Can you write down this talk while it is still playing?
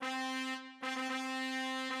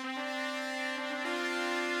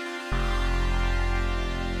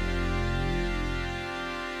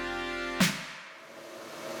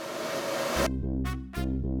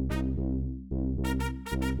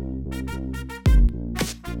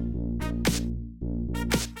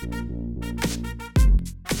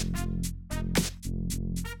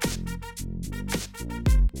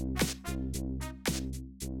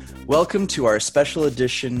Welcome to our special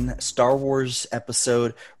edition Star Wars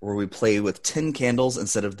episode where we play with 10 candles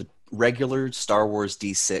instead of the regular Star Wars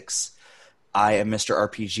D6. I am Mr.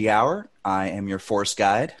 RPG Hour. I am your Force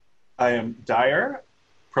Guide. I am Dyer.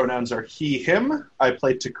 Pronouns are he, him. I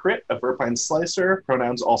play to crit, a Verpine Slicer.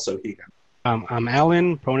 Pronouns also he, him. I'm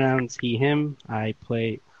Alan. Pronouns he, him. I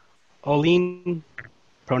play Olin.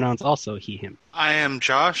 Pronouns also he, him. I am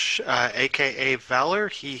Josh, a.k.a. Valor,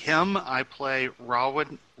 he, him. I play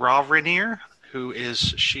Rawrenier, who is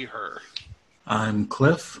she, her. I'm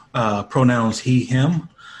Cliff. Pronouns he, him.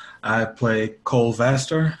 I play Cole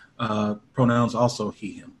Vaster. Pronouns also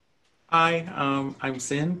he, him. Hi, I'm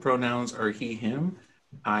Sin. Pronouns are he, him.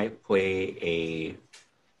 I play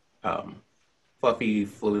a fluffy,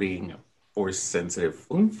 floating, force-sensitive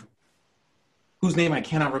flumph, whose name I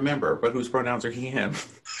cannot remember, but whose pronouns are he, him.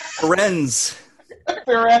 Friends.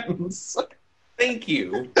 Friends. Thank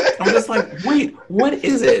you. I'm just like, wait, what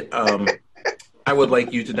is it? I would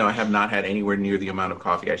like you to know I have not had anywhere near the amount of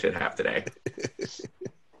coffee I should have today.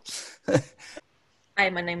 Hi,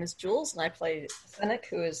 my name is Jules, and I play Fennec,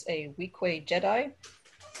 who is a Weequay Jedi.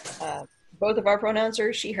 Both of our pronouns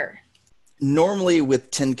are she, her. Normally with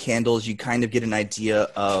 10 candles, you kind of get an idea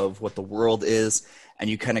of what the world is, and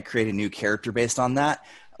you kind of create a new character based on that.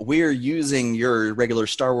 We're using your regular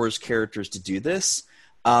Star Wars characters to do this,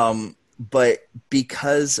 but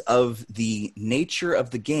because of the nature of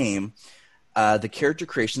the game, the character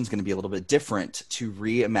creation is going to be a little bit different to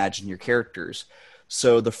reimagine your characters.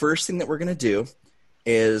 So the first thing that we're going to do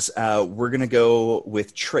is we're going to go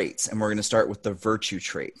with traits, and we're going to start with the virtue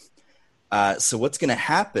trait. So what's going to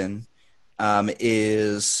happen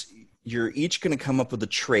is you're each going to come up with a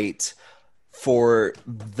trait for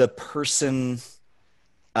the person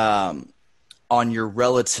on your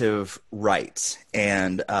relative right.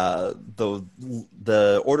 And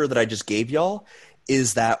the order that I just gave y'all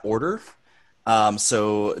is that order.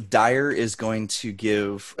 So Dyer is going to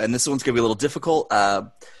give, and this one's going to be a little difficult,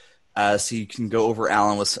 so you can go over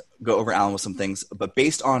Alan with some things. But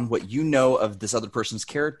based on what you know of this other person's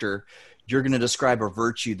character, you're going to describe a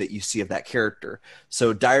virtue that you see of that character.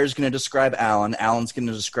 So Dyer's going to describe Alan. Alan's going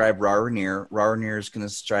to describe Rawrenier. Rawrenier is going to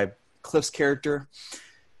describe Cliff's character.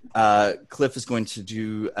 Cliff is going to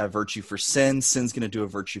do a virtue for Sin. Sin's going to do a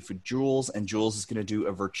virtue for Jules. And Jules is going to do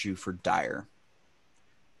a virtue for Dyer.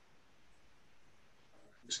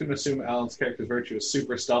 I'm just going to assume Alan's character's virtue is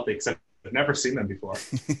super stealthy, except I've never seen them before.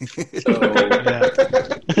 So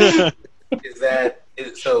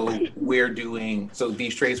we're doing, so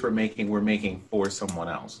these traits we're making for someone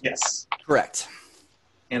else. Yes. Correct.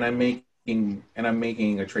 And I'm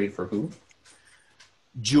making a trait for who?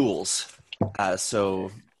 Jules. So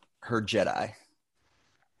her Jedi.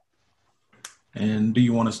 And do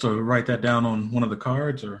you want us to write that down on one of the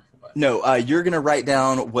cards, or what? No, you're going to write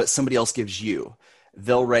down what somebody else gives you.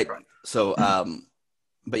 They'll write. So,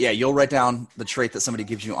 but yeah, you'll write down the trait that somebody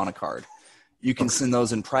gives you on a card. You can send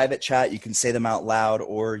those in private chat. You can say them out loud,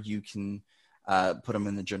 or you can put them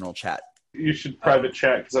in the general chat. You should private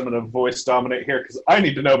chat, because I'm going to voice dominate here, because I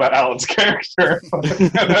need to know about Alan's character. I'm not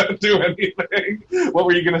going to do anything. What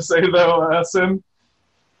were you going to say, though, Sim?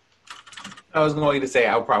 I was going to say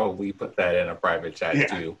I'll probably put that in a private chat,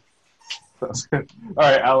 too. That's good. All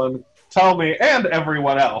right, Alan, tell me, and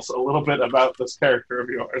everyone else, a little bit about this character of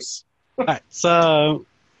yours. All right, so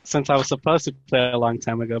since I was supposed to play a long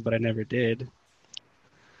time ago, but I never did,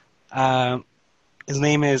 his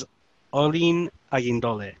name is Olin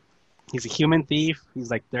Agindole. He's a human thief. He's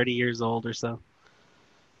like 30 years old or so.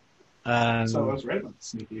 So I was right about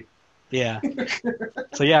sneaky. Yeah.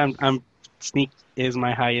 So yeah, I'm sneak is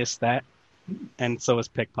my highest stat, and so is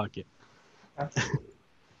pickpocket.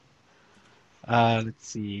 Let's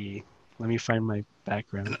see. Let me find my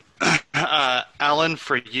background. Alan,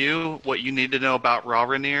 for you, what you need to know about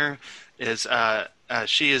Rawrenier is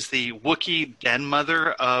she is the Wookiee den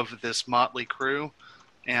mother of this motley crew,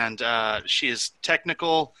 and she is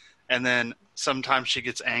technical. And then sometimes she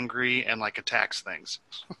gets angry and like attacks things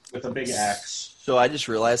with a big axe. So I just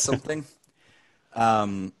realized something.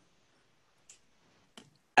 Alan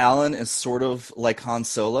is sort of like Han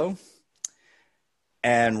Solo,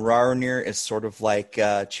 and Rawrenier is sort of like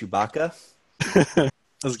Chewbacca.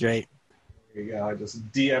 That's great. There you go. I just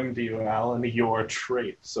DM'd you, Alan, your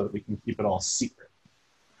trait, so that we can keep it all secret.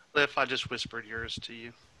 Cliff, I just whispered yours to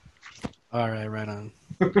you. All right, right on.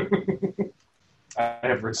 I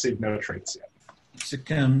have received no traits yet. It's a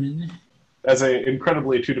coming. As an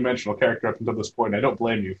incredibly two-dimensional character up until this point, I don't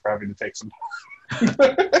blame you for having to take some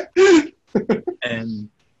time. And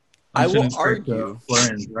I will sending straight to argue.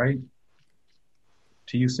 Florence, right?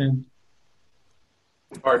 To you, Sin?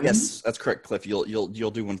 Pardon? Yes, that's correct, Cliff. You'll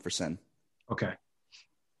do one for Sin. Okay.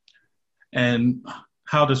 And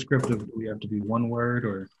how descriptive do we have to be? One word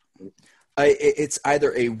or? It's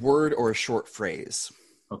either a word or a short phrase.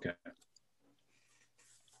 Okay.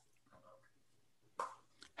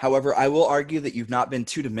 However, I will argue that you've not been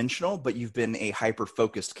two-dimensional, but you've been a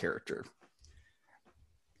hyper-focused character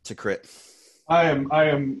to crit. I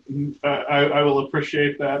will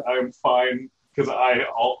appreciate that. I'm fine because I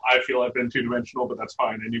feel I've been two-dimensional, but that's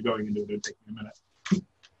fine. I knew going into it would take me a minute.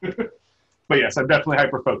 But yes, I'm definitely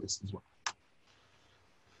hyper-focused as well.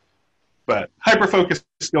 But hyper-focused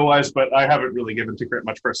skill-wise, but I haven't really given to crit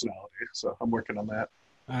much personality, so I'm working on that.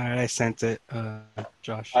 All right, I sent it,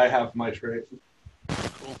 Josh. I have my trait.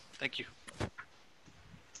 Cool. Thank you.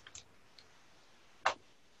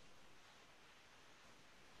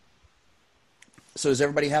 So does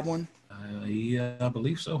everybody have one? Yeah, I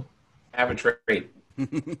believe so. Have a trait.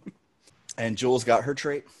 And Jules got her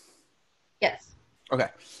trait? Yes. Okay.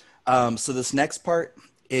 So this next part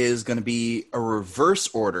is going to be a reverse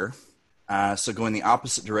order. So going the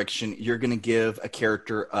opposite direction, you're going to give a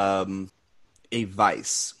character a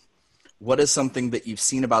vice. What is something that you've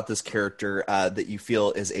seen about this character that you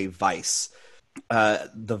feel is a vice?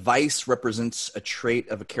 The vice represents a trait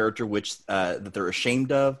of a character which that they're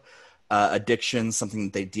ashamed of, addiction, something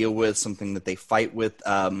that they deal with, something that they fight with,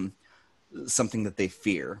 something that they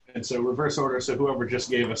fear. And so reverse order, so whoever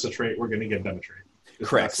just gave us a trait, we're going to give them a trait.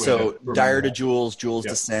 Correct. So Dyer to Jules, Jules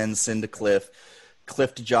to Sin, Sin to Cliff,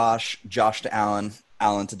 Cliff to Josh, Josh to Alan,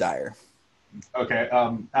 Alan to Dyer. Okay.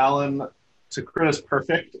 Alan to crit is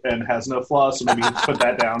perfect and has no flaws, so maybe you can put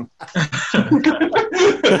that down.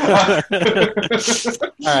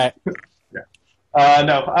 All right. Yeah.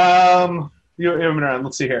 No. You're around.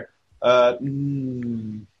 Let's see here.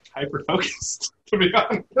 Hyper focused, to be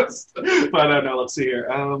honest. But no. Let's see here.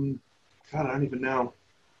 God, I don't even know.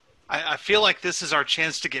 I feel like this is our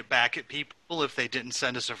chance to get back at people if they didn't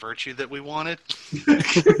send us a virtue that we wanted.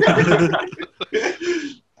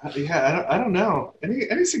 Yeah, I don't know.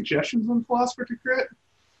 Any suggestions on philosopher to crit?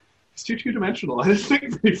 He's too two-dimensional. I didn't think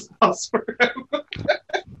of any flaws for him.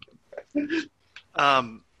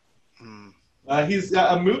 He's.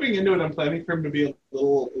 I'm moving into it. I'm planning for him to be a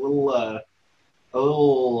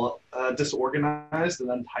little disorganized and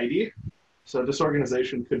untidy. So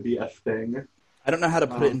disorganization could be a thing. I don't know how to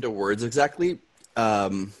put it into words exactly,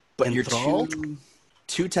 but you're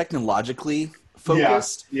too technologically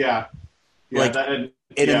focused. Yeah. Like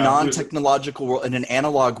in a non-technological world, in an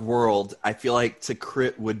analog world, I feel like to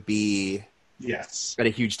crit would be at a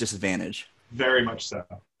huge disadvantage. Very much so.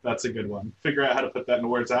 That's a good one. Figure out how to put that into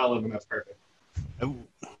words, Alan, and that's perfect. Oh.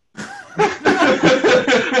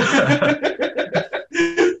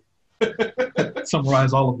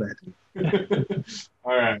 Summarize all of that.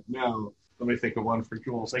 All right, now let me think of one for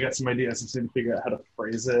Jules. I got some ideas. I just need to figure out how to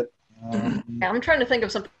phrase it. Yeah, I'm trying to think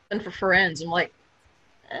of something for friends. I'm like,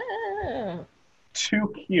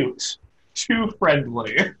 too cute, too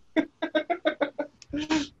friendly,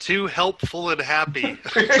 Too helpful and happy.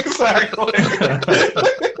 Exactly.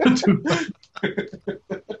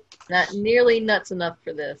 not nearly nuts enough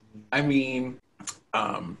for this. I mean,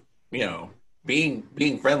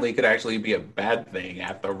 being friendly could actually be a bad thing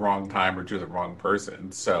at the wrong time or to the wrong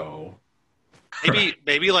person. So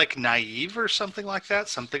maybe like naive or something like that.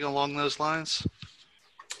 Something along those lines.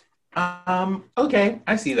 Okay,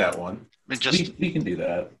 I see that one. I mean, we can do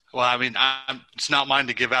that. Well, I mean, it's not mine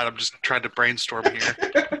to give out. I'm just trying to brainstorm here.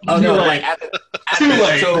 Oh no! Like Too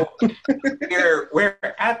late. So we're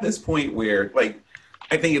at this point where, like,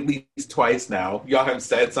 I think at least twice now, y'all have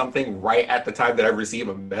said something right at the time that I received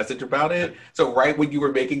a message about it. So right when you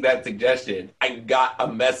were making that suggestion, I got a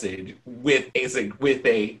message with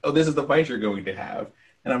a oh, this is the fight you're going to have,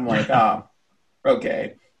 and I'm like,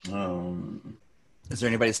 okay. Is there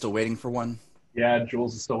anybody still waiting for one? Yeah,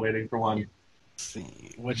 Jules is still waiting for one. Let's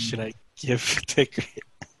see. What should I give to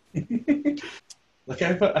crit? Like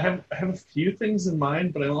I have a few things in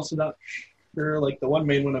mind, but I'm also not sure. Like the one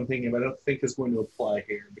main one I'm thinking of, I don't think is going to apply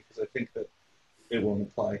here because I think that it won't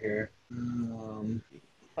apply here.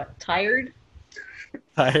 What, tired?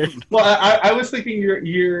 Tired? Well, I was thinking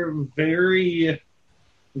you're very,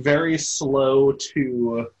 very slow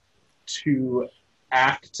to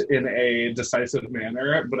act in a decisive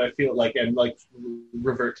manner, but I feel like and like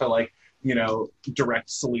revert to like direct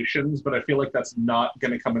solutions. But I feel like that's not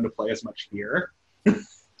going to come into play as much here.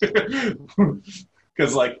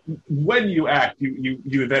 Because like when you act,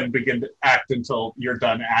 you then begin to act until you're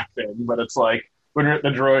done acting. But it's like when we're at the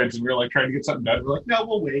droids and we're like trying to get something done, we're like, no,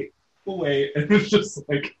 we'll wait. And it's just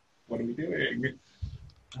like, what are we doing?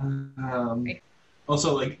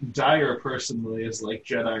 Also, like Dyer personally is like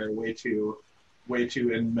Jedi are way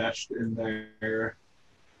too enmeshed in their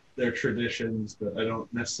traditions, but I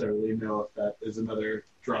don't necessarily know if that is another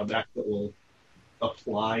drawback that will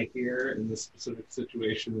apply here in this specific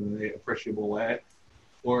situation in an appreciable way,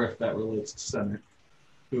 or if that relates to Senate,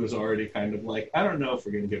 who is already kind of like, I don't know if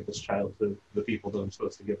we're going to give this child to the people that I'm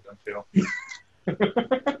supposed to give them to.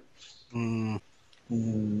 Mm,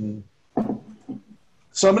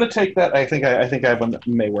 So I'm going to take that. I think I have one that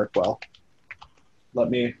may work well.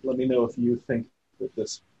 Let me know if you think that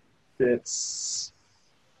this fits,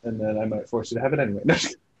 and then I might force you to have it anyway. Let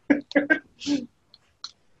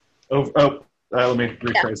me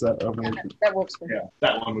rephrase that. That works for me. Yeah,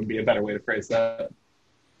 that one would be a better way to phrase that.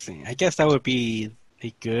 see, I guess that would be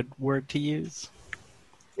a good word to use.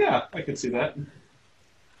 Yeah, I can see that. All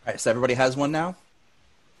right, so everybody has one now?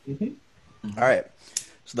 Mm-hmm. All right.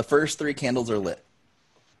 So the first 3 candles are lit.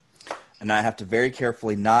 And I have to very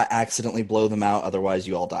carefully not accidentally blow them out, otherwise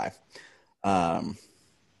you all die. I'll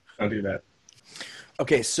do that.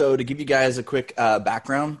 Okay, so to give you guys a quick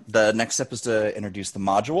background, the next step is to introduce the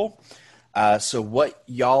module. So what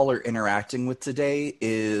y'all are interacting with today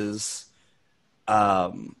is,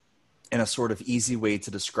 in a sort of easy way to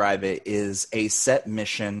describe it, is a set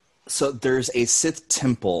mission. So there's a Sith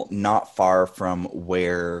temple not far from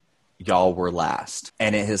where y'all were last,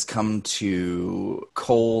 and it has come to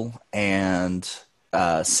Cole and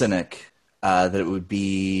Cynic that it would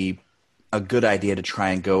be a good idea to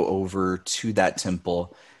try and go over to that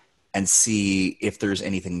temple and see if there's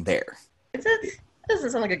anything there. That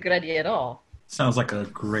doesn't sound like a good idea at all. Sounds like a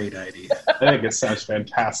great idea. I think it sounds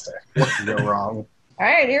fantastic. What could go wrong? All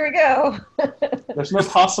right, here we go. There's no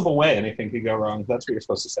possible way anything could go wrong. That's what you're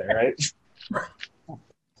supposed to say, right?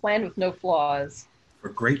 Planned with no flaws. For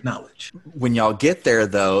great knowledge. When y'all get there,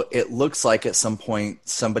 though, it looks like at some point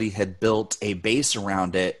somebody had built a base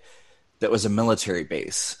around it that was a military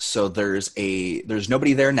base. So there's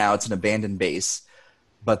nobody there now. It's an abandoned base.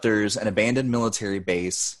 But there's an abandoned military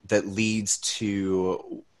base that leads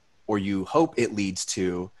to, or you hope it leads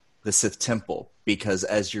to, the Sith Temple. Because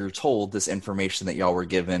as you're told, this information that y'all were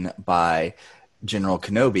given by General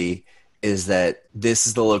Kenobi is that this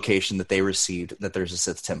is the location that they received, that there's a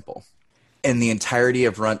Sith Temple. And the entirety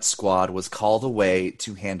of Runt Squad was called away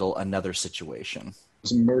to handle another situation.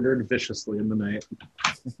 Was murdered viciously in the night.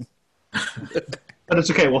 But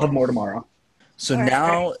it's okay. We'll have more tomorrow. So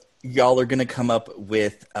now y'all are going to come up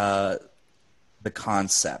with the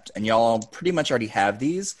concept. And y'all pretty much already have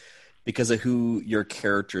these because of who your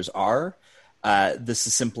characters are. This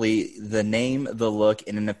is simply the name, the look,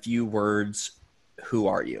 and in a few words, who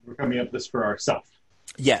are you? We're coming up with this for ourselves.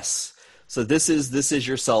 Yes. So this is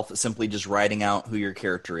yourself simply just writing out who your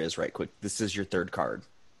character is right quick. This is your third card.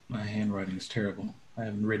 My handwriting is terrible. I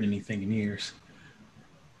haven't written anything in years.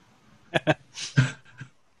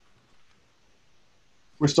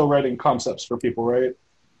 We're still writing concepts for people, right?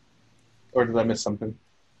 Or did I miss something?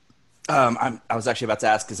 I was actually about to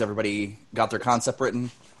ask, has everybody got their concept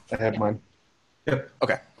written? I have mine. Yep.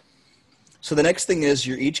 Okay. So the next thing is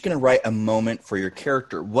you're each going to write a moment for your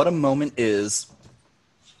character. What a moment is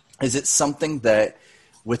it something that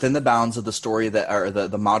within the bounds of the story that, or the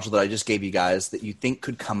module that I just gave you guys, that you think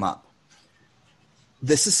could come up?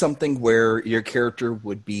 This is something where your character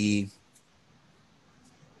would be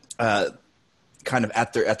kind of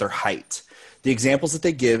at their height. The examples that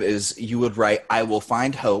they give is you would write, I will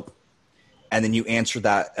find hope, and then you answer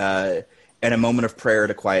that in a moment of prayer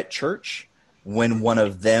at a quiet church, when one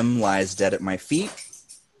of them lies dead at my feet,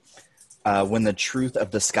 when the truth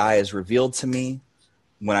of the sky is revealed to me,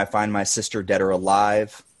 when I find my sister dead or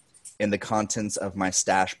alive, in the contents of my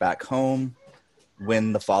stash back home,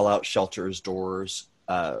 when the Fallout shelter's doors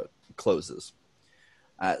closes.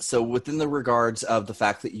 So within the regards of the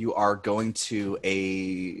fact that you are going to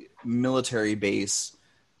a military base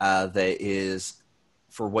that is,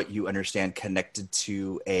 for what you understand, connected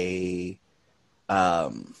to a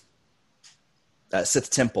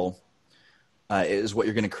Sith temple, is what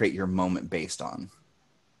you're going to create your moment based on.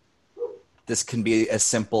 This can be as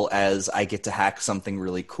simple as I get to hack something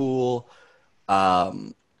really cool.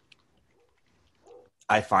 I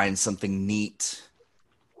find something neat.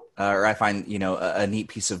 Or I find, a neat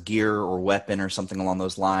piece of gear or weapon or something along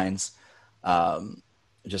those lines.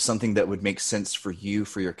 Just something that would make sense for you,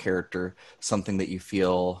 for your character, something that you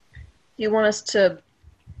feel. Do you want us to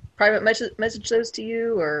private message those to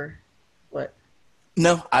you, or what?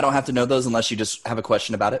 No, I don't have to know those unless you just have a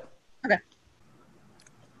question about it. Okay.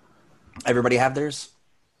 Everybody have theirs?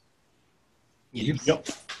 Yes. Yep.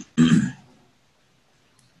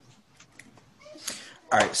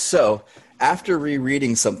 All right, so after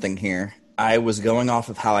rereading something here, I was going off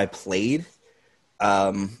of how I played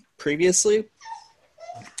previously,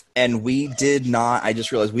 and we did not. I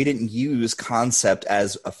just realized we didn't use concept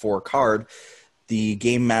as a 4 card. The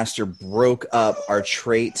game master broke up our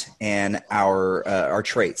trait and our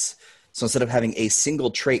traits. So instead of having a single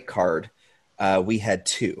trait card, we had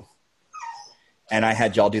 2. And I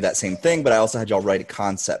had y'all do that same thing, but I also had y'all write a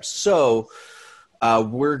concept. So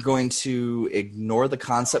we're going to ignore the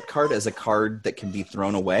concept card as a card that can be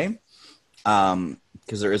thrown away,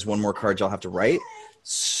 because there is one more card y'all have to write.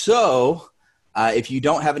 So if you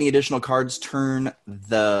don't have any additional cards, turn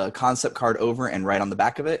the concept card over and write on the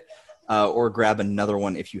back of it, or grab another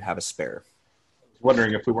one if you have a spare. I was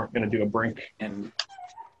wondering if we weren't going to do a brink. And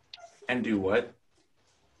do what?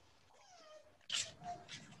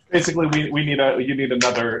 Basically, you need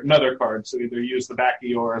another card. So either use the back of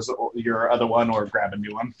yours, or your other one, or grab a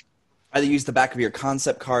new one. Either use the back of your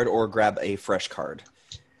concept card or grab a fresh card.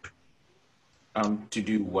 To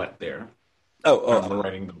do what there? Oh,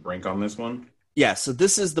 Writing the brink on this one? yeah, so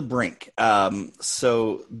this is the brink.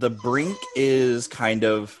 So the brink is kind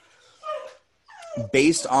of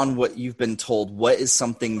based on what you've been told. What is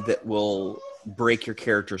something that will break your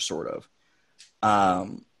character, sort of?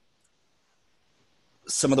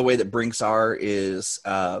 Some of the way that brinks are is...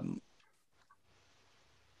 so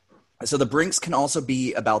the brinks can also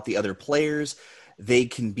be about the other players. They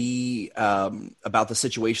can be about the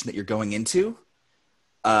situation that you're going into.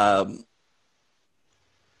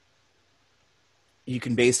 You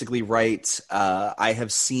can basically write, I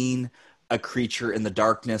have seen a creature in the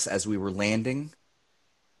darkness as we were landing.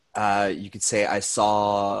 You could say, I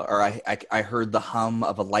saw, or I heard the hum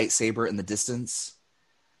of a lightsaber in the distance.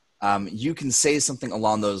 You can say something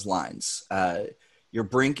along those lines. Your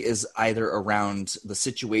brink is either around the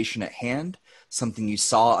situation at hand, something you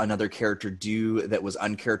saw another character do that was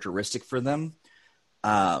uncharacteristic for them,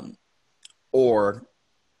 or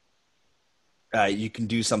you can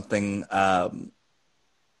do something...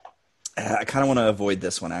 I kind of want to avoid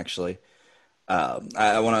this one, actually.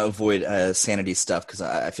 I want to avoid sanity stuff because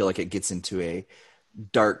I feel like it gets into a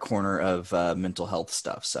dark corner of mental health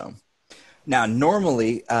stuff. So now,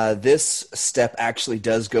 normally, this step actually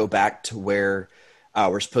does go back to where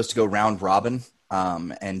we're supposed to go round robin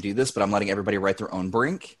and do this, but I'm letting everybody write their own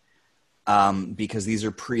brink because these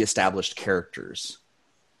are pre-established characters.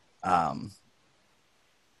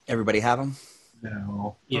 Everybody have them?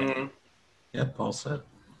 No. Yeah. Mm-hmm. Yep, all set.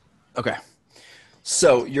 Okay.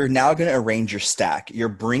 So you're now going to arrange your stack. Your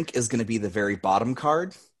brink is going to be the very bottom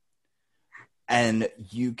card, and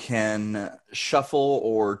you can shuffle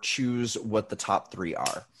or choose what the top 3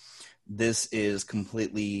 are. This is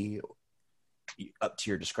completely up to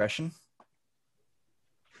your discretion.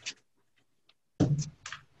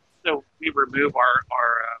 So we remove our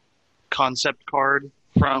concept card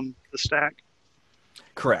from the stack.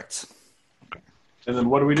 Correct. And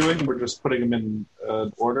then what are we doing? We're just putting them in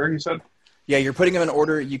order, you said? Yeah, you're putting them in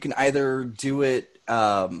order. You can either do it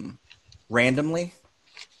randomly,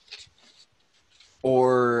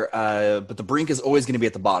 or but the brink is always going to be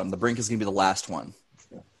at the bottom. The brink is going to be the last one.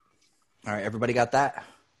 All right, everybody got that?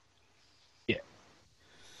 Yeah.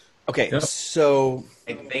 Okay, Yep. so...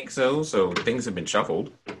 I think so. So things have been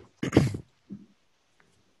shuffled.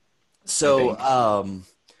 So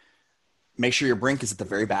make sure your brink is at the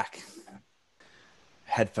very back.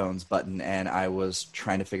 Headphones button, and I was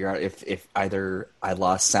trying to figure out if either I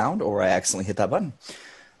lost sound or I accidentally hit that button.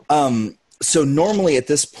 So normally at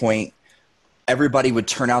this point, everybody would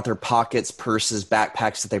turn out their pockets, purses,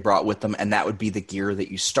 backpacks that they brought with them, and that would be the gear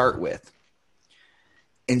that you start with.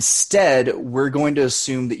 Instead, we're going to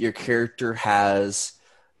assume that your character has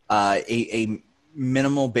a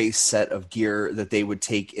minimal base set of gear that they would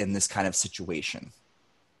take in this kind of situation.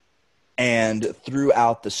 And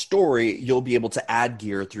throughout the story, you'll be able to add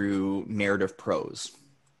gear through narrative prose.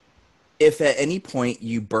 If at any point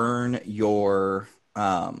you burn your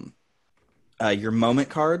moment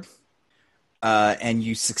card and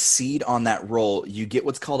you succeed on that roll, you get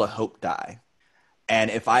what's called a hope die.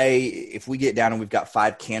 And if we get down and we've got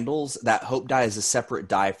 5 candles, that hope die is a separate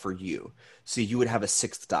die for you. So you would have a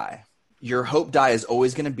 6th die. Your hope die is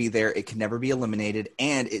always going to be there. It can never be eliminated,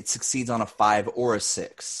 and it succeeds on a 5 or a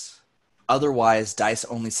 6. Otherwise, dice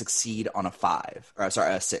only succeed on a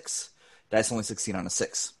 6. Dice only succeed on a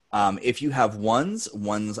 6. If you have ones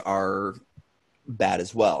are bad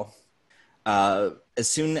as well. As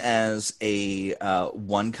soon as a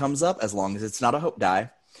 1 comes up, as long as it's not a hope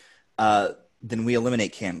die, then we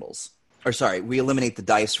eliminate candles. We eliminate the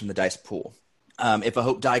dice from the dice pool. If a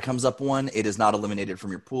hope die comes up 1, it is not eliminated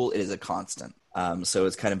from your pool. It is a constant. So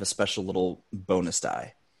it's kind of a special little bonus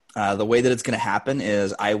die. The way that it's going to happen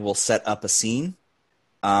is I will set up a scene,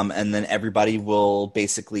 and then everybody will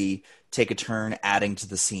basically take a turn adding to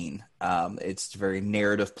the scene. It's very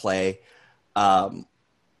narrative play.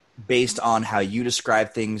 Based on how you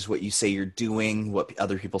describe things, what you say you're doing, what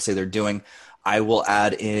other people say they're doing, I will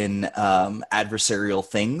add in adversarial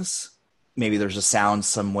things. Maybe there's a sound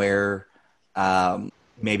somewhere.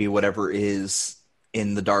 Maybe whatever is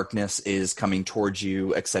in the darkness is coming towards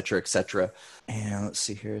you, etc., etc. And let's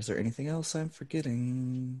see here. Is there anything else I'm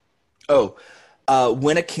forgetting? Oh,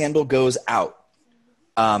 when a candle goes out,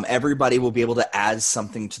 everybody will be able to add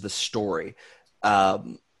something to the story.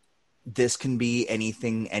 This can be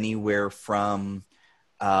anything, anywhere from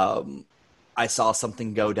I saw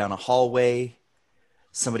something go down a hallway.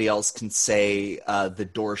 Somebody else can say the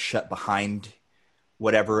door shut behind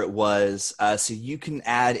whatever it was. So you can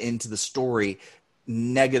add into the story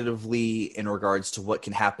negatively in regards to what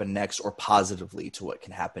can happen next or positively to what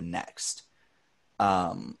can happen next.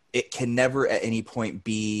 It can never at any point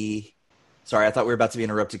be... Sorry, I thought we were about to be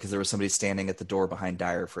interrupted because there was somebody standing at the door behind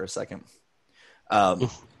Dyer for a second.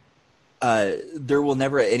 There will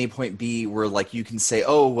never at any point be where like you can say,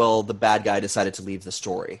 oh, well, the bad guy decided to leave the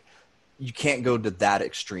story. You can't go to that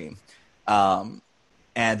extreme. And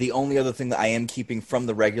the only other thing that I am keeping from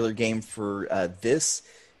the regular game for this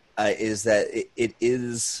is that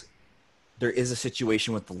there is a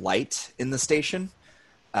situation with the light in the station.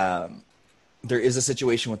 There is a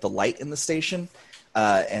situation with the light in the station.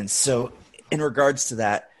 And so in regards to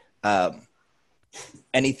that,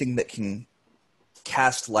 anything that can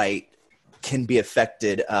cast light can be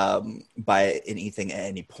affected by anything at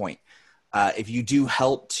any point. If you do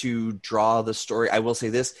help to draw the story, I will say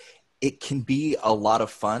this, it can be a lot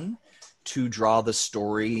of fun to draw the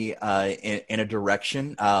story in a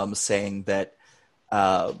direction, saying that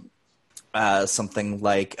something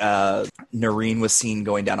like Noreen was seen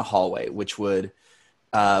going down a hallway, which would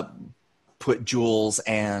put Jules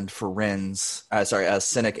and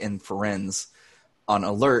Cynic and Ferenz on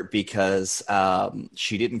alert because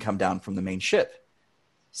she didn't come down from the main ship.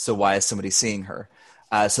 So why is somebody seeing her?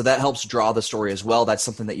 So that helps draw the story as well. That's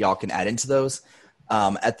something that y'all can add into those.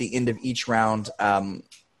 At the end of each round,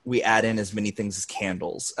 we add in as many things as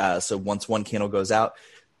candles. So once one candle goes out,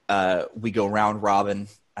 we go round robin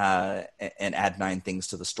and add 9 things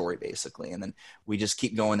to the story, basically. And then we just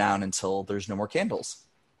keep going down until there's no more candles.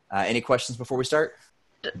 Any questions before we start?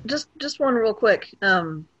 Just one real quick.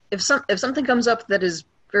 If something comes up that is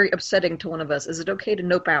very upsetting to one of us, is it okay to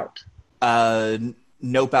nope out?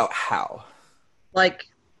 Nope out how? Like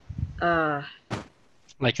an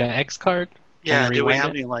X card? Yeah, Can do we rewind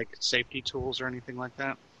have it? any like safety tools or anything like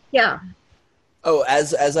that? yeah. Oh,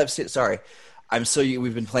 as I've seen, sorry,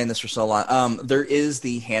 we've been playing this for so long. There is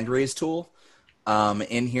the hand raise tool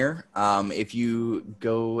in here. If you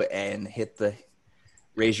go and hit the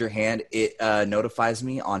raise your hand, it notifies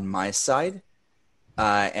me on my side,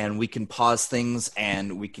 and we can pause things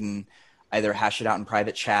and we can either hash it out in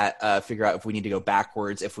private chat, figure out if we need to go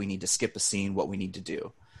backwards, if we need to skip a scene, what we need to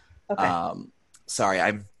do. Okay. Sorry,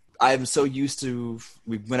 I'm so used to,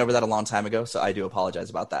 we went over that a long time ago, so I do apologize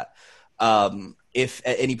about that. If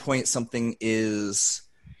at any point something is,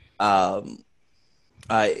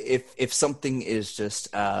 if something is just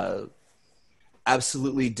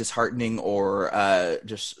absolutely disheartening or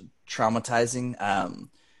just traumatizing,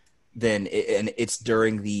 then it's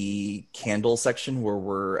during the candle section where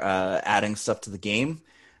we're adding stuff to the game.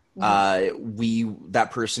 That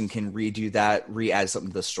person can redo that, re-add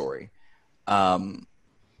something to the story.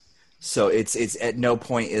 So it's at no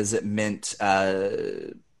point is it meant,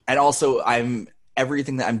 and also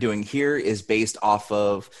everything that I'm doing here is based off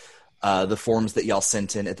of the forms that y'all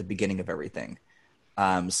sent in at the beginning of everything.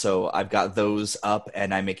 So I've got those up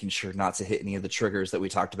and I'm making sure not to hit any of the triggers that we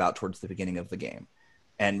talked about towards the beginning of the game.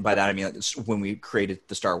 And by that, I mean it's when we created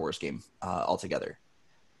the Star Wars game altogether.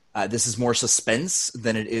 This is more suspense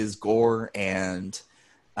than it is gore and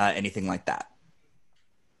anything like that.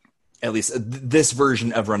 At least this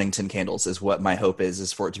version of Running 10 Candles is what my hope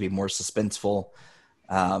is for it to be more suspenseful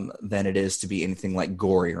than it is to be anything like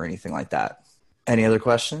gory or anything like that. Any other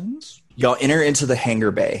questions? Y'all enter into the hangar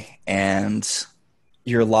bay, and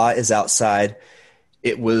your lot is outside.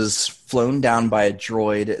 It was flown down by a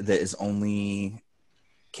droid that is only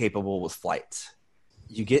capable with flight.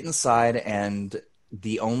 You get inside, and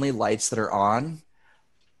the only lights that are on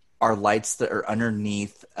are lights that are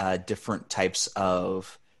underneath different types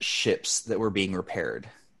of ships that were being repaired.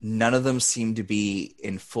 None of them seem to be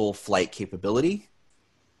in full flight capability,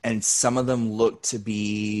 and some of them look to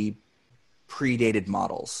be predated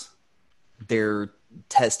models. They're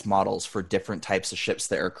test models for different types of ships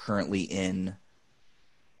that are currently in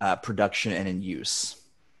production and in use.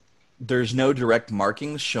 There's no direct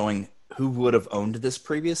markings showing who would have owned this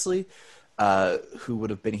previously, who would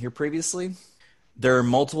have been here previously. There are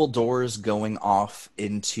multiple doors going off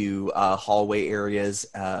into hallway areas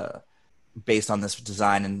based on this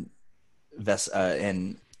design and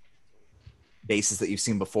bases that you've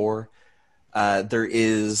seen before. There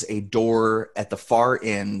is a door at the far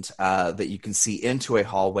end that you can see into a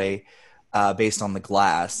hallway based on the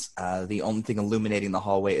glass. The only thing illuminating the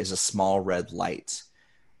hallway is a small red light.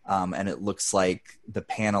 And it looks like the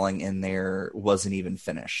paneling in there wasn't even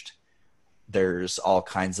finished. There's all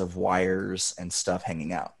kinds of wires and stuff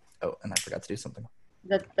hanging out. Oh, and I forgot to do something.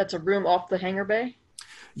 That's a room off the hangar bay?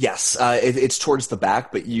 Yes, it's towards the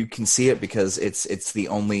back, but you can see it because it's the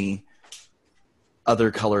only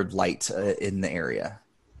other colored light in the area.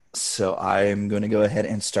 So I'm going to go ahead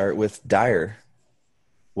and start with Dyer.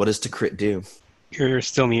 What does to crit do? You're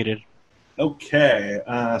still muted. Okay,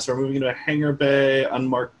 so we're moving into a hangar bay,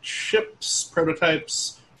 unmarked ships,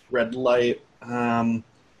 prototypes, red light,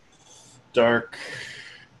 dark.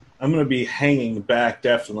 I'm going to be hanging back,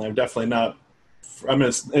 definitely. I'm definitely not... I'm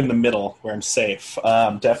in the middle where I'm safe.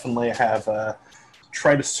 Definitely have...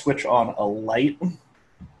 try to switch on a light,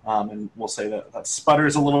 and we'll say that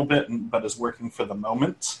sputters a little bit, but is working for the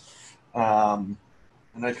moment. And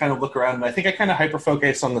I kind of look around, and I think I kind of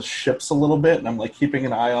hyper-focus on the ships a little bit, and I'm like keeping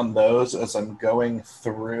an eye on those as I'm going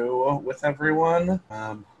through with everyone.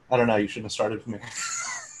 I don't know, you shouldn't have started with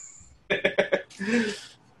me.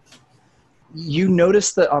 You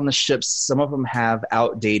notice that on the ships, some of them have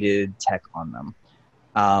outdated tech on them.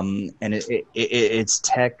 And it's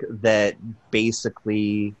tech that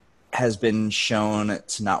basically has been shown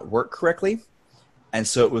to not work correctly. And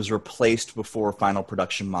so it was replaced before final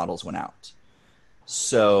production models went out.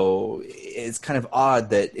 So it's kind of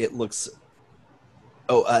odd that it looks...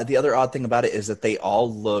 the other odd thing about it is that they all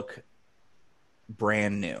look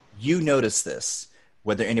brand new. You notice this.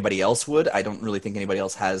 Whether anybody else would, I don't really think anybody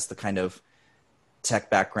else has the kind of tech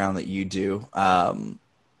background that you do.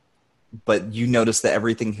 But you notice that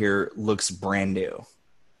everything here looks brand new.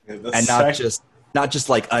 And not just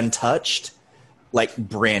like untouched, like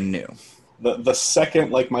brand new. The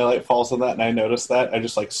second like my light falls on that and I notice that, I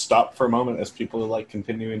just like stop for a moment as people are like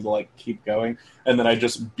continuing to like keep going, and then I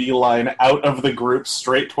just beeline out of the group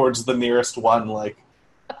straight towards the nearest one, like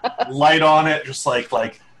light on it, just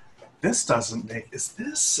like this doesn't make is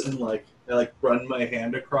this, and like I like run my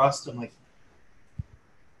hand across and like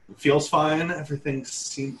it feels fine, everything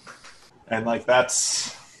seems, and like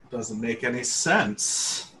that's doesn't make any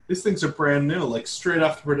sense. These things are brand new, like straight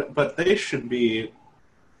off the, but they should be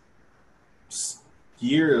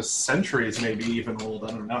years, centuries, maybe even old. I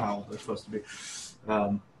don't know how old they're supposed to be.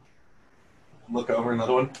 Look over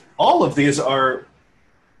another one. All of these are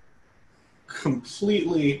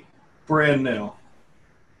completely brand new.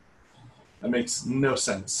 That makes no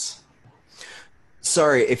sense.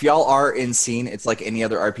 Sorry, if y'all are in scene, it's like any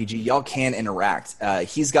other RPG. Y'all can interact.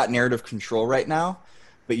 He's got narrative control right now,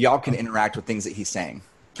 but y'all can interact with things that he's saying.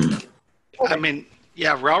 I mean,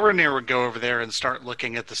 yeah, Ralranir would go over there and start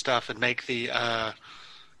looking at the stuff and make the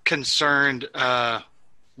concerned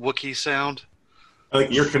Wookiee sound. Like,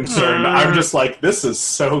 you're concerned. I'm just like, this is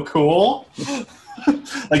so cool.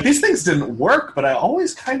 Like, these things didn't work, but I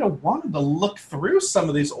always kind of wanted to look through some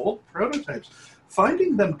of these old prototypes.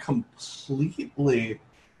 Finding them completely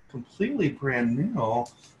brand new.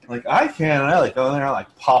 Like, I like go in there and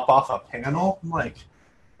like pop off a panel. I'm like,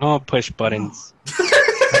 oh, push buttons.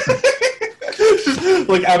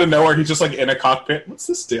 Like out of nowhere, he's just like in a cockpit. What's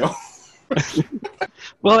this do?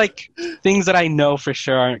 Well, like things that I know for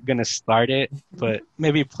sure aren't gonna start it, but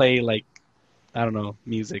maybe play like, I don't know,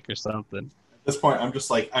 music or something. At this point, I'm just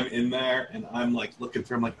like, I'm in there and I'm like looking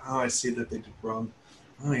through. I'm like, oh, I see that they did wrong.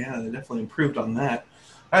 Oh yeah, they definitely improved on that.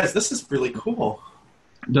 Guys, this is really cool.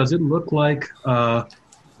 Does it look like the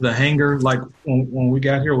hangar, like when we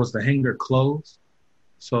got here, was the hangar closed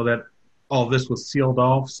so that all this was sealed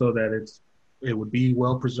off so that it would be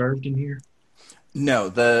well preserved in here? No,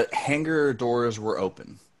 the hangar doors were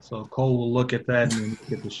open. So Cole will look at that and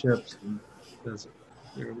look at the ships. And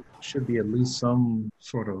there should be at least some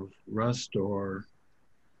sort of rust or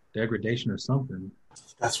degradation or something.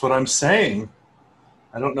 That's what I'm saying.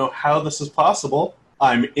 I don't know how this is possible.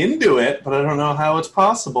 I'm into it, but I don't know how it's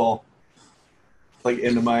possible. Like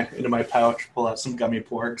into my pouch, pull out some gummy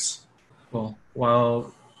porgs. Well,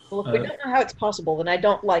 if we don't know how it's possible, then I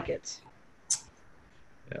don't like it.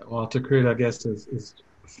 yeah, well, Takrit, I guess, is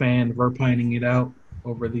fan verpining it out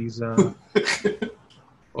over these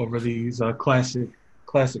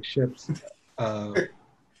classic ships.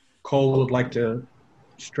 Cole would like to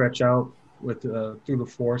stretch out with through the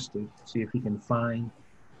force to see if he can find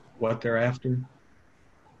what they're after,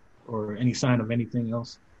 or any sign of anything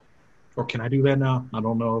else? Or can I do that now? I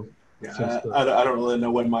don't know. Yeah, I don't really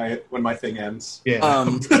know when my thing ends. Yeah.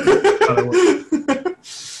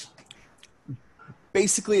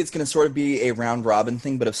 Basically, it's going to sort of be a round robin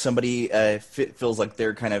thing. But if somebody feels like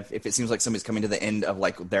they're if it seems like somebody's coming to the end of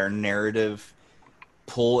like their narrative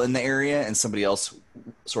pull in the area, and somebody else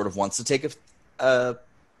sort of wants to take a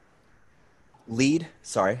lead.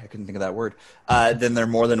 Sorry, I couldn't think of that word. Then they're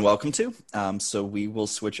more than welcome to. So we will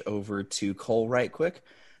switch over to Cole right quick.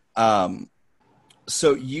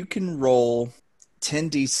 So you can roll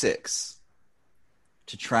 10d6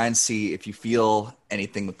 to try and see if you feel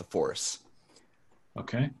anything with the force.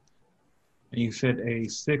 Okay. And you said a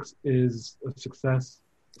 6 is a success?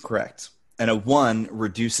 Correct. And a 1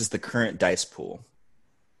 reduces the current dice pool.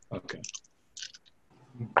 Okay.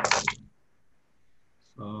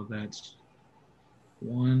 So that's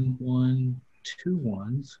 1, 1, 2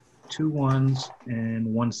 1s, 2 1s, and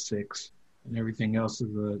 1 6. And everything else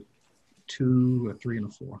is a 2, a 3, and a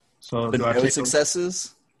 4. So But do I no take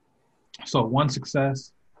successes? So 1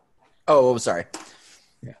 success. Oh, sorry.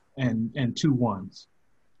 Yeah. And 2 1s.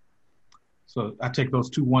 So I take those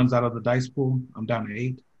 2 1s out of the dice pool. I'm down to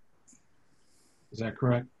 8. Is that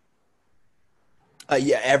correct?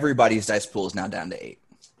 Yeah, everybody's dice pool is now down to 8.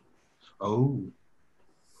 Oh.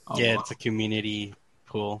 Yeah, it's a community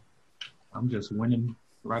pool. I'm just winning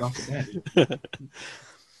right off the bat.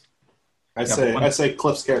 I say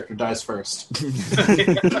Cliff's character dies first.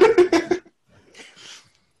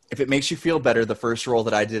 If it makes you feel better, the first roll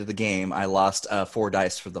that I did of the game, I lost 4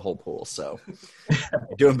 dice for the whole pool. So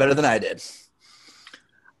you're doing better than I did.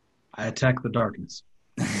 I attack the darkness.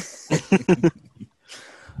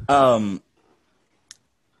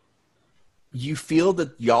 You feel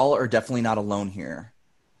that y'all are definitely not alone here.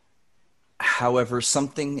 However,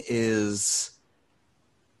 something is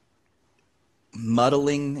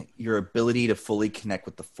muddling your ability to fully connect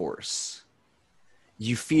with the Force.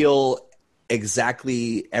 You feel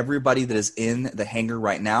exactly everybody that is in the hangar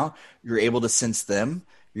right now. You're able to sense them.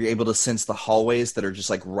 You're able to sense the hallways that are just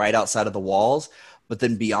like right outside of the walls. But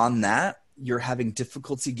then beyond that, you're having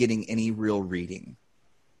difficulty getting any real reading.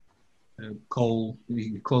 Cole,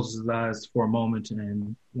 he closes his eyes for a moment,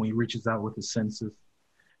 and when he reaches out with his senses,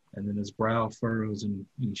 and then his brow furrows and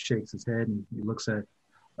he shakes his head and he looks at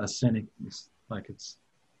a cynic. It's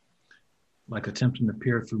like attempting to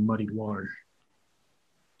peer through muddied water.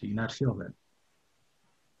 Do you not feel that?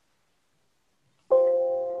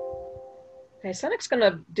 Okay, Senic's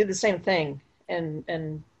gonna do the same thing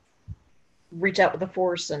and reach out with the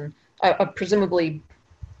force and presumably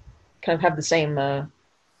kind of have the same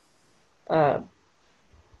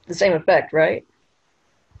effect, right?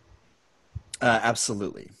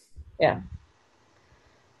 Absolutely. Yeah.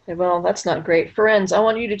 Okay, well, that's not great. Ferenz, I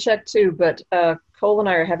want you to check too, but Cole and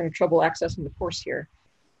I are having trouble accessing the force here.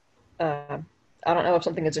 I don't know if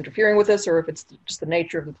something is interfering with us or if it's just the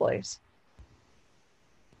nature of the place.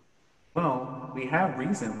 Well, we have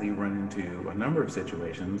recently run into a number of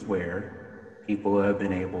situations where people have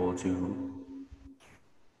been able to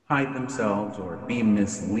hide themselves or be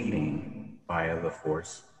misleading via the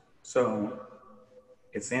Force. So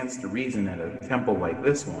it stands to reason at a temple like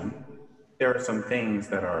this one, there are some things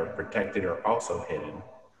that are protected or also hidden.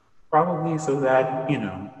 Probably so that,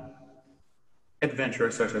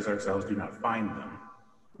 adventurers such as ourselves do not find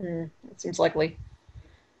them. It seems likely.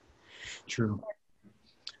 True.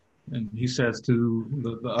 And he says to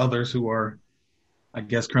the others who are, I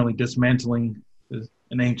guess, currently dismantling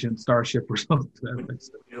an ancient starship or something. Would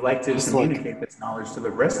you like to communicate this knowledge to the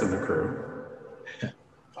rest of the crew?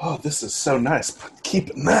 Oh, this is so nice.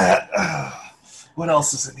 Keeping that. What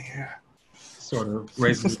else is in here? Sort of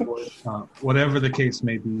raises his voice. Whatever the case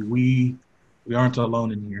may be, we aren't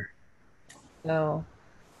alone in here. No.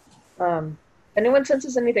 Anyone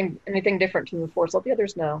senses anything different from the force? Let the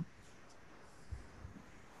others know.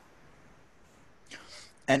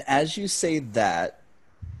 And as you say that,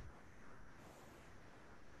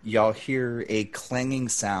 y'all hear a clanging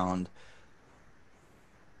sound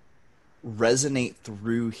resonate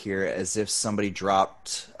through here as if somebody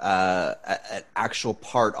dropped an actual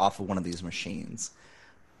part off of one of these machines.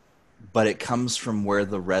 But it comes from where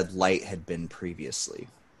the red light had been previously.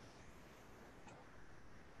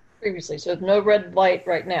 So no red light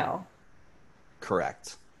right now.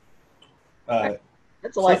 Correct.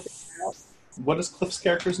 That's a light. What is Cliff's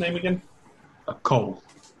character's name again? Cole.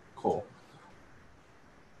 Cole.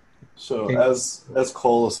 So as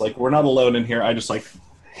Cole is like, we're not alone in here. I just like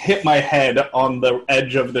hit my head on the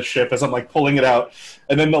edge of the ship as I'm like pulling it out,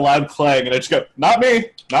 and then the loud clang, and I just go, not me,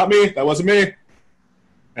 that wasn't me,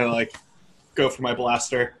 and I like go for my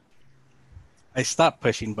blaster. I stopped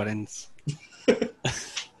pushing buttons.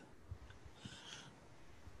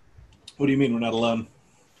 What do you mean we're not alone?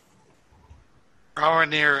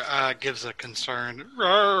 Rawanir gives a concerned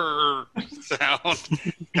 "Roar" sound,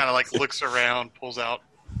 kind of like looks around, pulls out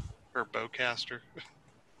her bowcaster.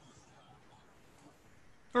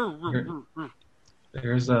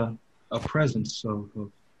 There's a presence of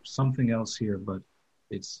something else here, but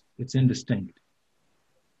it's indistinct.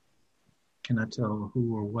 Cannot tell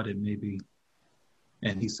who or what it may be.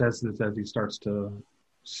 And he says this as he starts to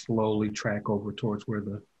slowly track over towards where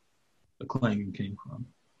the clanging came from.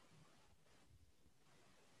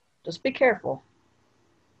 Just be careful.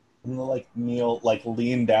 I'm gonna like kneel, like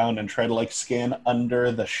lean down and try to like scan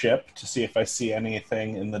under the ship to see if I see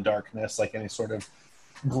anything in the darkness, like any sort of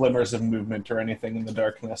glimmers of movement or anything in the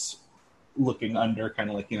darkness. Looking under,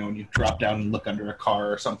 kind of like, you know, when you drop down and look under a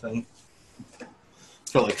car or something.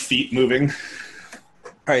 Feel like feet moving.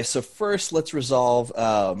 All right, so first let's resolve.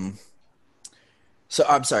 So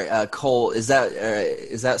I'm sorry, Cole. Is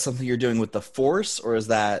that something you're doing with the Force, or is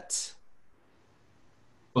that?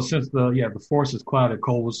 Well, since the force is clouded,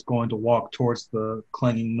 Cole was going to walk towards the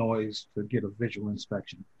clanging noise to get a visual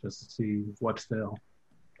inspection, just to see what's there.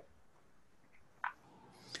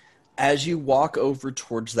 As you walk over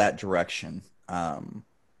towards that direction,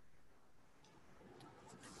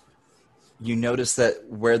 you notice that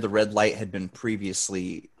where the red light had been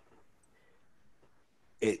previously,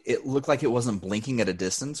 it looked like it wasn't blinking at a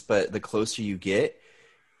distance, but the closer you get,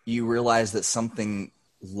 you realize that something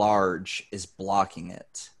large is blocking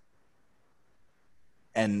it.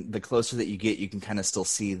 And the closer that you get, you can kind of still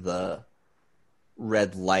see the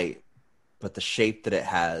red light, but the shape that it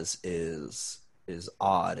has is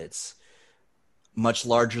odd. It's much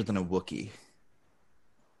larger than a Wookiee.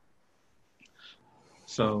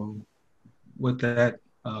 So with that,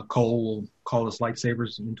 Cole will call his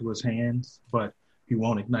lightsabers into his hands, but he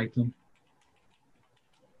won't ignite them.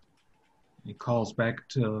 He calls back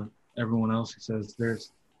to everyone else. He says,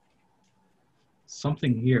 there's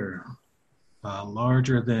something here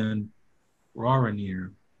larger than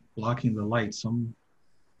Rawanir, blocking the light.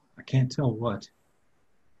 I can't tell what.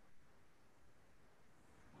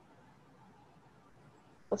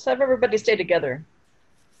 Let's have everybody stay together.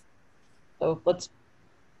 So let's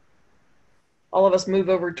all of us move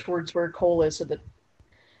over towards where Cole is, so that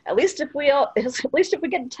at least if we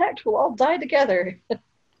get attacked, we'll all die together.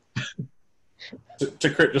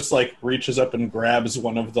 Tikrit just like reaches up and grabs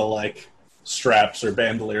one of the like straps or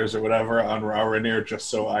bandoliers or whatever on Rawanir just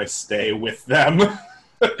so I stay with them.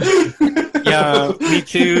 Yeah, me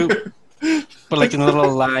too. But like in a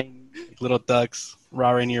little line, like little ducks.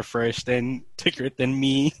 Rawanir first, then Tikrit, then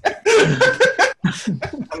me.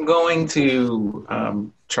 I'm going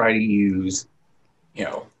to try to use, you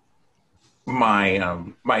know, my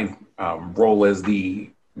role as the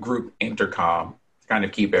group intercom, kind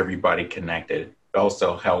of keep everybody connected.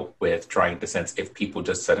 Also help with trying to sense if people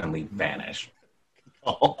just suddenly vanish.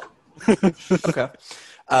 Oh. Okay.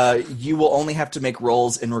 You will only have to make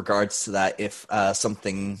rolls in regards to that if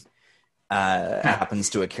something happens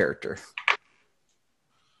to a character.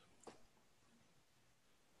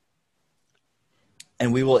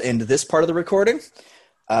 And we will end this part of the recording.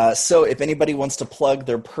 So if anybody wants to plug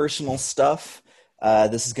their personal stuff,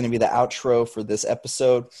 this is going to be the outro for this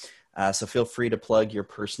episode. So feel free to plug your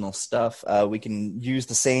personal stuff. We can use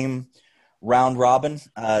the same round robin.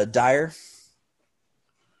 Dyer?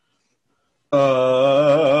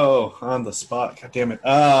 Oh, on the spot. God damn it.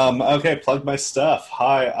 Okay, plug my stuff.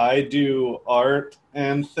 Hi, I do art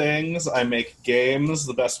and things. I make games.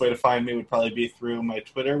 The best way to find me would probably be through my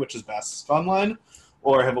Twitter, which is Basilisk Online,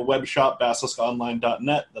 or I have a web shop,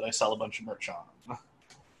 basiliskonline.net, that I sell a bunch of merch on.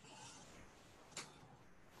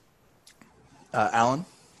 Alan?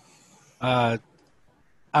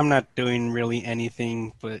 I'm not doing really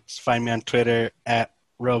anything, but just find me on Twitter at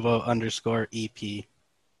rovo_EP.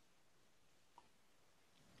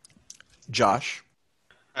 Josh?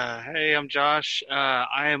 Hey, I'm Josh.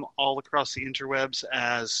 I am all across the interwebs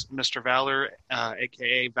as Mr. Valor,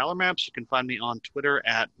 aka Valor Maps. You can find me on Twitter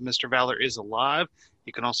at Mr. Valor is Alive.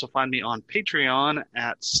 You can also find me on Patreon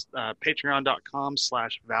at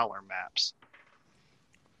patreon.com/ValorMaps.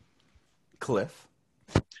 Cliff?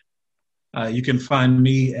 You can find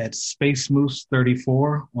me at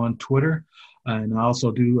SpaceMoose34 on Twitter. And I also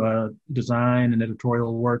do design and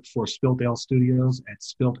editorial work for Spilt Ale Studios at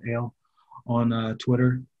Spilt Ale on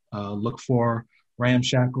Twitter. Look for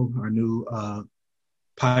Ramshackle, our new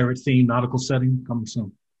pirate-themed nautical setting, coming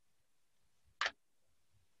soon.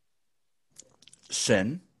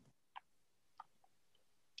 Sin.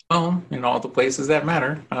 Well, in all the places that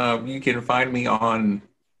matter. You can find me on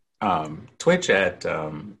Twitch at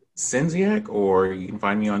Sinziak, or you can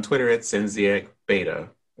find me on Twitter at Sinziak Beta,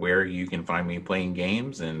 where you can find me playing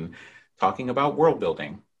games and talking about world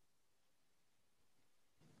building.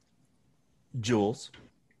 Jules.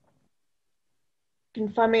 You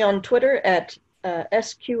can find me on Twitter at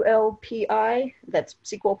SQLPI, that's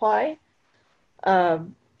SQL Pi,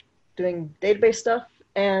 doing database stuff,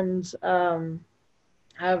 and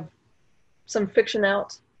have some fiction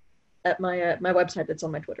out at my my website that's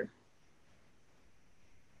on my Twitter.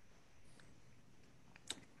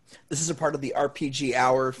 This is a part of the RPG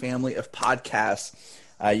Hour family of podcasts.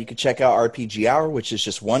 You can check out RPG Hour, which is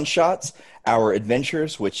just one-shots, Our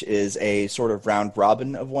Adventures, which is a sort of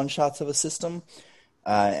round-robin of one-shots of a system,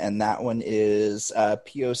 and that one is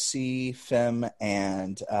POC, Femme,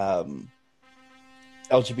 and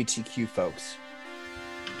LGBTQ folks.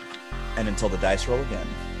 And until the dice roll again.